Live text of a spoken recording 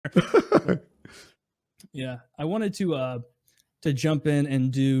Yeah, I wanted to jump in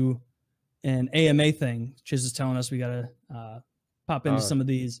and do an AMA thing. Chiz is telling us we gotta pop into some of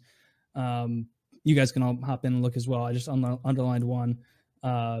these. You guys can all hop in and look as well. I just underlined one.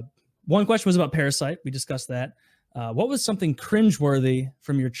 One question was about Parasite. We discussed that. What was something cringeworthy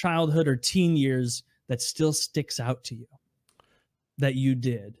from your childhood or teen years that still sticks out to you that you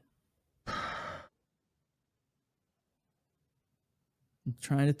did? I'm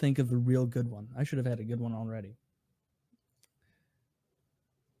trying to think of a real good one. I should have had a good one already.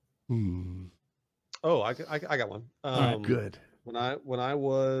 Oh, I got one. Good. When I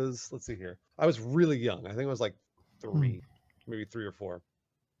was, let's see here, I was really young. I think I was like 3, maybe 3 or 4,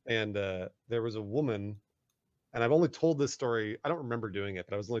 and there was a woman, and I've only told this story. I don't remember doing it,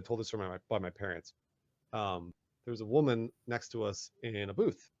 but I was only told this story by my parents. There was a woman next to us in a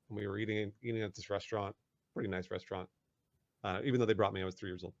booth, and we were eating at this restaurant, pretty nice restaurant. Even though they brought me, I was 3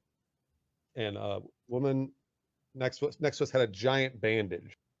 years old, and a woman next to us had a giant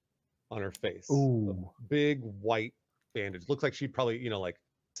bandage on her face. Ooh. A big white bandage. Looks like she probably, like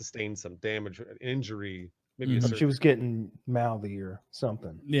sustained some damage, an injury. Maybe she was getting mouthy or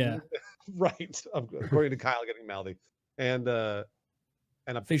something. Yeah. Right. According to Kyle, getting mouthy. And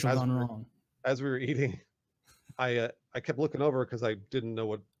facial gone wrong. As we were eating, I kept looking over because I didn't know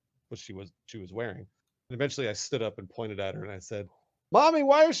what she was wearing. And eventually I stood up and pointed at her and I said, "Mommy,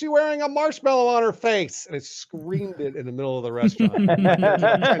 why is she wearing a marshmallow on her face?" And I screamed it in the middle of the restaurant. Trying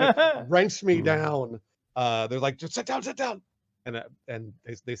to wrench me down. They're like, "Just sit down." And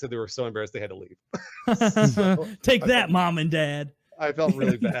they said they were so embarrassed they had to leave. So Take that, Mom and Dad. I felt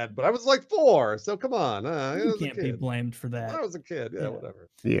really bad, but I was like 4, so come on. You can't be blamed for that. I was a kid. Yeah, whatever.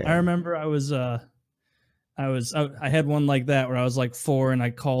 Yeah. I remember I had one like that where I was like 4 and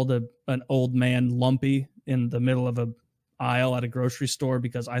I called an old man lumpy in the middle of a aisle at a grocery store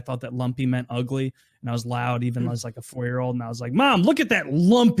because I thought that lumpy meant ugly, and I was loud even as like a 4-year-old, and I was like, "Mom, look at that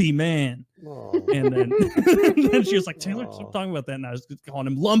lumpy man." And then, and then she was like, "Taylor, stop talking about that," and I was calling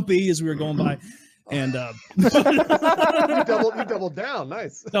him lumpy as we were going by. And you doubled down.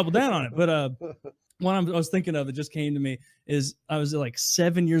 Nice. Doubled down on it. But one I was thinking of that just came to me is I was like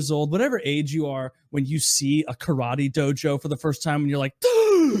 7 years old, whatever age you are, when you see a karate dojo for the first time and you're like,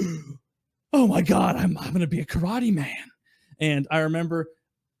 "Oh my God, I'm going to be a karate man." And I remember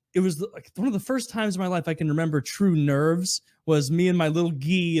it was like one of the first times in my life I can remember true nerves was me and my little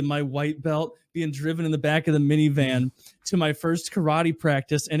gi and my white belt being driven in the back of the minivan to my first karate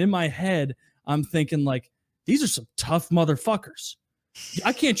practice. And in my head, I'm thinking like, these are some tough motherfuckers.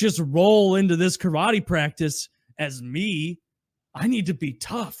 I can't just roll into this karate practice as me. I need to be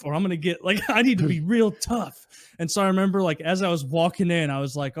tough or I'm going to get like, I need to be real tough. And so I remember like, as I was walking in, I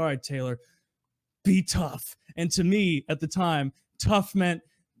was like, "All right, Taylor, be tough." And to me at the time, tough meant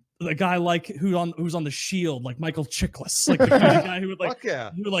the guy like who was on the Shield, like Michael Chiklis, like the guy who would like,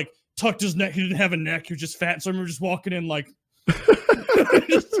 he would like tucked his neck. He didn't have a neck. He was just fat. So I remember just walking in like,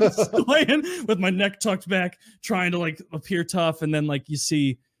 just playing with my neck tucked back, trying to like appear tough. And then like you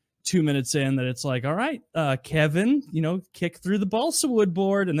see 2 minutes in that it's like, "All right, Kevin, kick through the balsa wood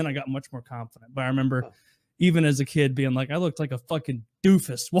board." And then I got much more confident. But I remember even as a kid being like, I looked like a fucking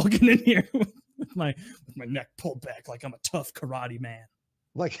doofus walking in here with my neck pulled back like I'm a tough karate man.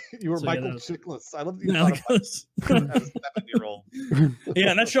 Like you were Michael Chiklis. I love that you thought as a 7-year-old. Yeah,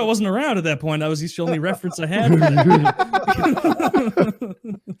 and that show wasn't around at that point. That was the only reference I had.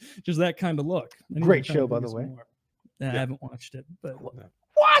 Just that kind of look. Great show, by the way. I haven't watched it, but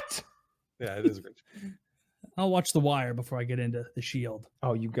what? Yeah, it is a great show. I'll watch The Wire before I get into The Shield.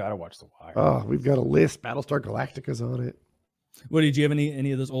 Oh, you gotta watch The Wire. Oh, we've got a list. Battlestar Galactica's on it. What did you have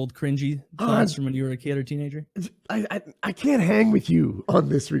any of those old cringy thoughts from when you were a kid or teenager? I can't hang with you on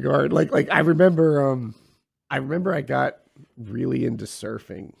this regard. Like I remember I got really into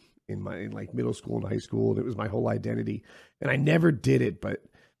surfing in like middle school and high school, and it was my whole identity. And I never did it, but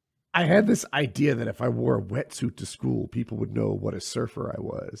I had this idea that if I wore a wetsuit to school, people would know what a surfer I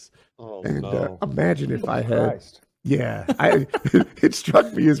was. Oh, and no. Imagine if I had, it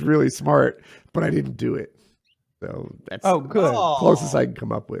struck me as really smart, but I didn't do it. So that's good. Closest I can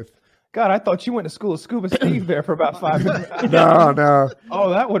come up with. God, I thought you went to school with Scuba Steve there for about 5 minutes. No.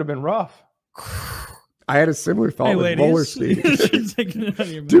 Oh, that would have been rough. I had a similar thought with roller skating.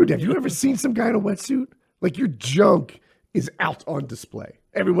 Dude, have you ever seen some guy in a wetsuit? Like your junk is out on display.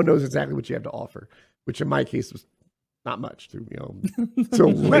 Everyone knows exactly what you have to offer, which in my case was not much till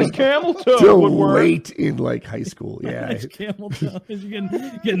late in like high school. Yeah, camel toe. You're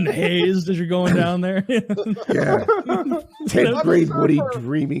getting hazed as you're going down there. Yeah, 10th grade Woody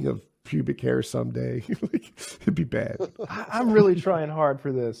dreaming of pubic hair someday. Like, it'd be bad. I'm really trying hard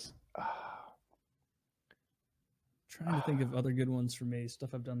for this. Trying to think of other good ones for me. Stuff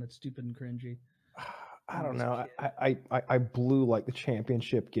I've done that's stupid and cringy. I don't know. I blew like the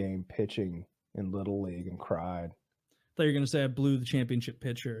championship game pitching in Little League and cried. I thought you were going to say I blew the championship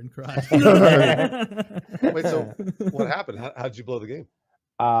pitcher and cried. Wait, so what happened? How'd you blow the game?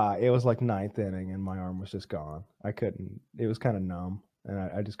 It was like 9th inning and my arm was just gone. I couldn't. It was kind of numb and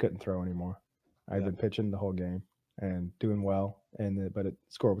I just couldn't throw anymore. I had been pitching the whole game and doing well, but the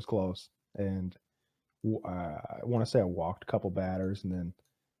score was close. And I want to say I walked a couple batters and then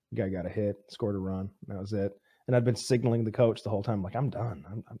the guy got a hit, scored a run. And that was it. And I'd been signaling the coach the whole time, like, I'm done.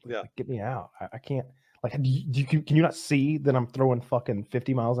 I'm like, get me out. I can't. Like, can you not see that I'm throwing fucking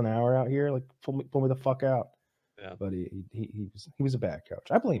 50 miles an hour out here? Like, pull me the fuck out. Yeah. But he was a bad coach.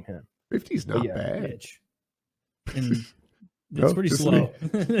 I blame him. 50's not bad. Pitch. And it's pretty slow.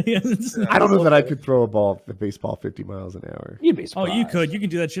 I don't know that I could throw the baseball 50 miles an hour. You'd be surprised. Oh, you could. You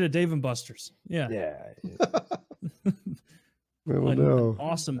can do that shit at Dave and Buster's. Yeah. Yeah. No.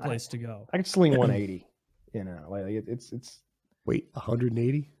 Awesome place to go. I could sling 180. You know, like it's. Wait,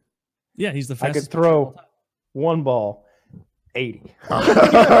 180? Yeah, he's the I fastest. could throw one ball 80.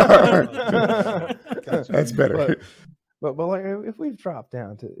 That's better. But like if we've dropped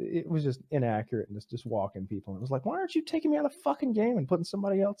down to it was just inaccurate and just walking people. And it was like, why aren't you taking me out of the fucking game and putting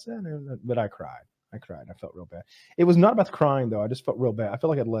somebody else in? But I cried. I felt real bad. It was not about the crying though. I just felt real bad. I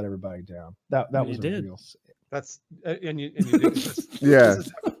felt like I'd let everybody down. That was a real. That's and you did just, yeah.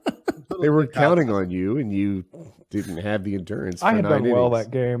 They were counting on you, and you didn't have the endurance. I had done well innings.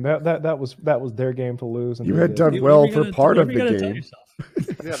 that game. That was their game to lose. And you had done well for part of the game.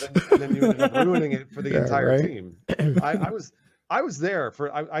 Yeah, then you ended up ruining it for the entire team. I was there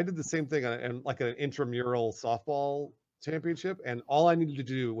for. I did the same thing on like an intramural softball championship, and all I needed to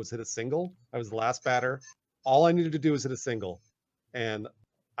do was hit a single. I was the last batter. All I needed to do was hit a single, and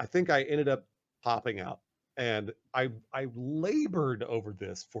I think I ended up popping out. And I labored over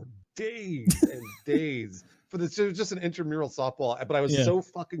this for days and days for this. It was just an intramural softball, but I was so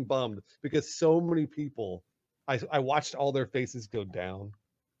fucking bummed because so many people, I watched all their faces go down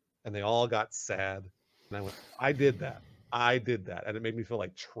and they all got sad. And I went, I did that. And it made me feel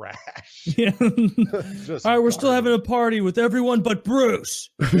like trash. Yeah. All right, we're still having a party with everyone but Bruce.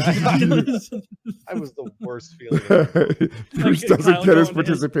 I was the worst feeling ever. Bruce doesn't get his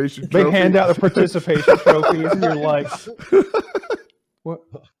participation trophy. They hand out the participation trophies and you're like, what?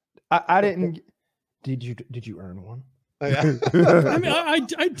 I didn't. Did you earn one? Yeah. I mean,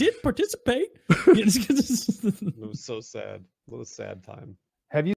 I did participate. It was so sad. What a sad time.